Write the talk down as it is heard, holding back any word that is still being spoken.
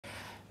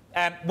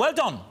Well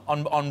done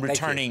on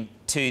returning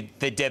to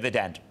the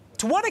dividend.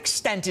 To what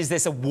extent is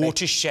this a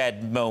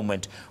watershed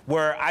moment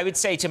where I would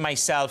say to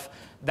myself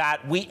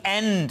that we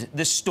end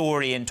the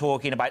story in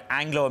talking about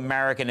Anglo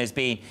American as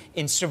being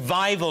in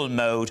survival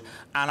mode,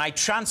 and I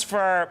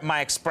transfer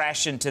my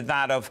expression to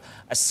that of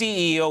a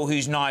CEO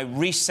who's now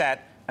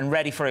reset and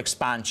ready for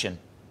expansion?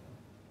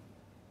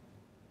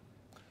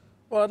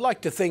 Well, I'd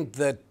like to think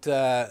that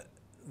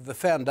the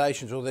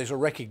foundations, or there's a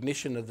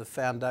recognition of the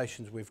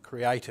foundations we've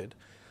created.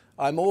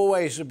 I'm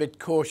always a bit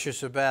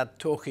cautious about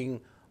talking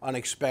on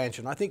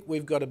expansion. I think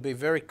we've got to be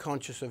very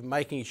conscious of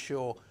making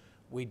sure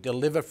we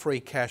deliver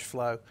free cash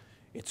flow.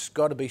 It's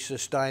got to be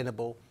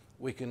sustainable.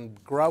 We can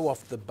grow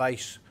off the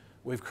base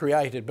we've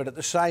created, but at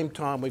the same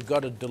time, we've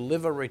got to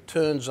deliver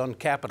returns on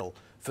capital.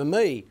 For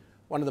me,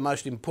 one of the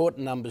most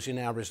important numbers in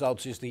our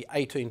results is the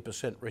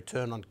 18%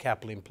 return on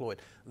capital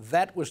employed.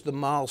 That was the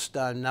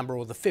milestone number,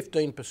 or the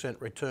 15%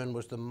 return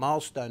was the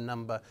milestone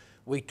number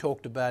we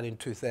talked about in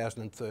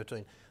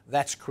 2013.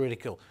 That's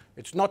critical.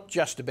 It's not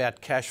just about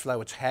cash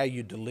flow, it's how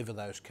you deliver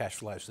those cash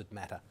flows that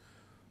matter.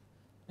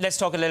 Let's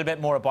talk a little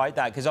bit more about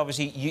that, because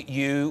obviously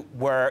you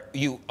are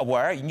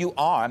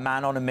a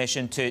man on a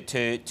mission to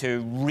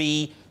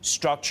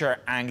restructure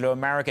Anglo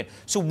American.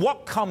 So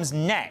what comes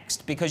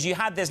next? Because you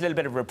had this little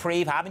bit of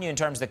reprieve, haven't you, in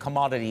terms of the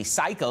commodity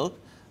cycle,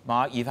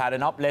 Mark? You've had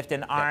an uplift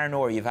in iron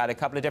ore, you've had a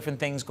couple of different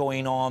things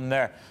going on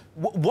there.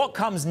 What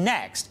comes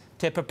next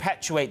to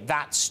perpetuate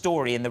that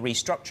story in the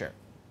restructure?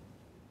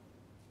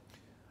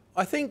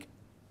 I think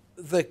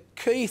the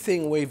key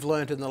thing we've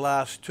learnt in the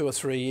last 2 or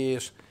 3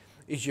 years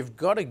is you've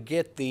got to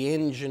get the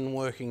engine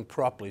working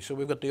properly. So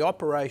we've got the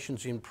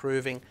operations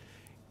improving.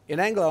 In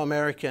Anglo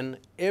American,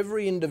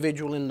 every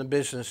individual in the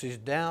business is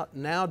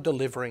now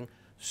delivering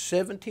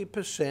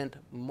 70%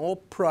 more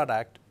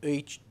product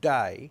each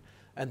day,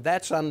 and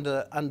that's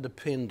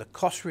underpinned the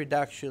cost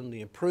reduction,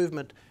 the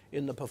improvement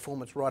in the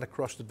performance right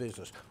across the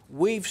business.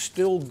 We've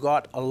still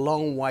got a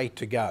long way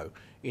to go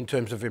in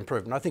terms of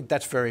improvement. I think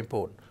that's very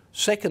important.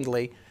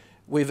 Secondly,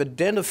 we've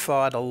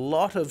identified a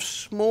lot of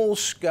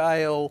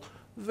small-scale,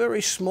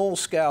 very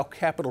small-scale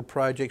capital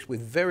projects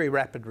with very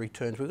rapid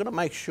returns. We've got to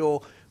make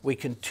sure we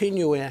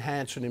continue to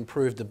enhance and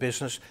improve the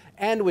business,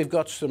 and we've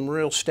got some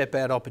real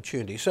step-out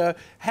opportunities. So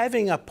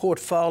having a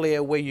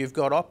portfolio where you've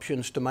got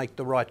options to make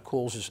the right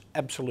calls is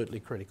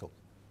absolutely critical.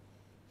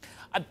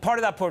 Part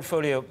of that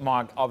portfolio,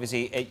 Mark,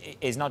 obviously,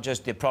 is not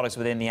just the products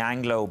within the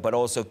Anglo, but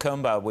also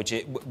Kumba,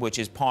 which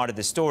is part of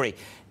the story.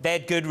 They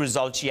had good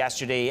results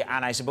yesterday,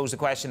 and I suppose the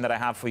question that I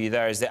have for you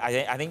there is that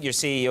I think your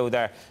CEO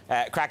there,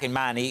 cracking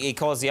man, he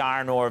calls the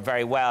iron ore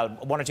very well.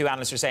 One or two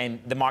analysts are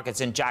saying the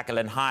market's in Jekyll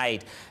and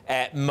Hyde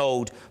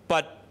mode.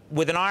 But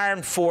with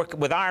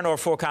iron ore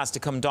forecast to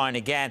come down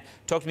again,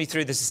 talk to me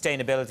through the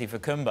sustainability for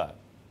Kumba.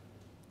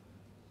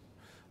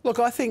 Look,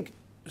 I think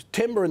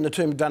Timber and the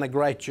team have done a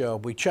great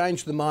job. We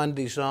changed the mine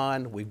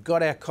design, we've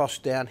got our costs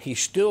down. He's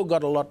still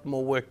got a lot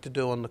more work to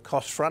do on the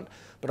cost front,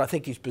 but I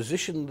think he's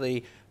positioned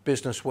the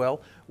business well.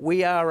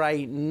 We are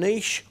a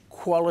niche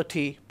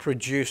quality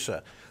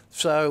producer,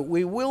 so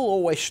we will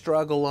always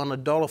struggle on a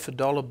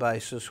dollar-for-dollar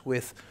basis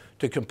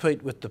to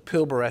compete with the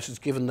Pilbara assets,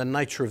 given the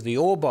nature of the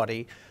ore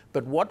body.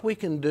 But what we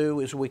can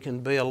do is we can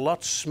be a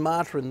lot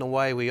smarter in the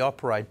way we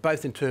operate,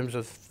 both in terms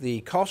of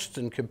the costs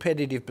and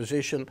competitive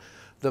position,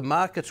 the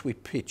markets we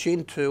pitch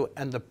into,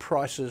 and the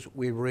prices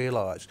we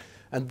realise.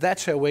 And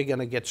that's how we're going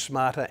to get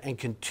smarter and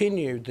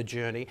continue the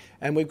journey.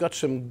 And we've got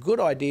some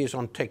good ideas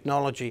on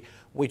technology,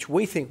 which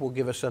we think will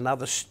give us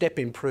another step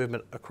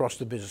improvement across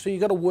the business. So you've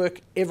got to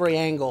work every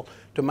angle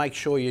to make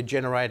sure you're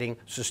generating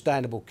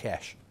sustainable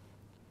cash.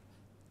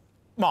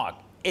 Mark,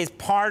 is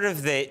part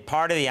of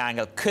the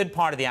angle, could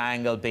part of the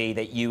angle be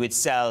that you would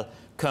sell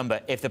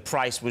Kumba if the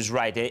price was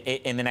right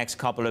in the next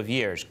couple of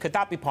years? Could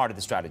that be part of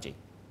the strategy?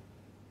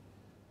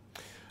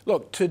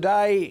 Look,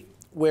 today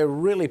we're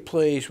really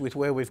pleased with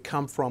where we've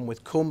come from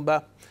with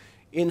Kumba.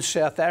 In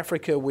South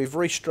Africa, we've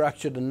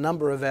restructured a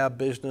number of our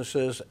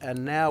businesses,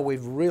 and now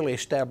we've really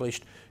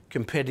established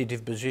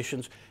competitive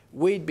positions.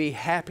 We'd be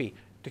happy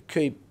to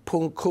keep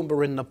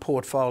Kumba in the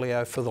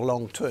portfolio for the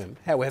long term.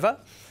 However,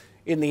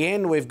 in the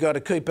end, we've got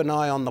to keep an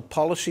eye on the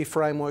policy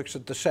frameworks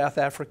that the South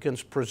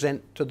Africans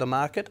present to the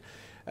market,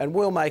 and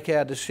we'll make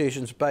our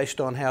decisions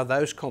based on how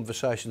those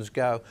conversations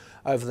go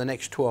over the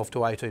next 12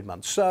 to 18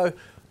 months. So,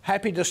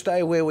 happy to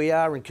stay where we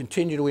are and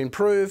continue to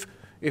improve.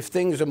 If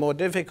things are more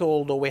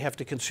difficult or we have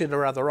to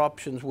consider other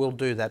options, we'll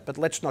do that. But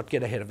let's not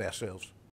get ahead of ourselves.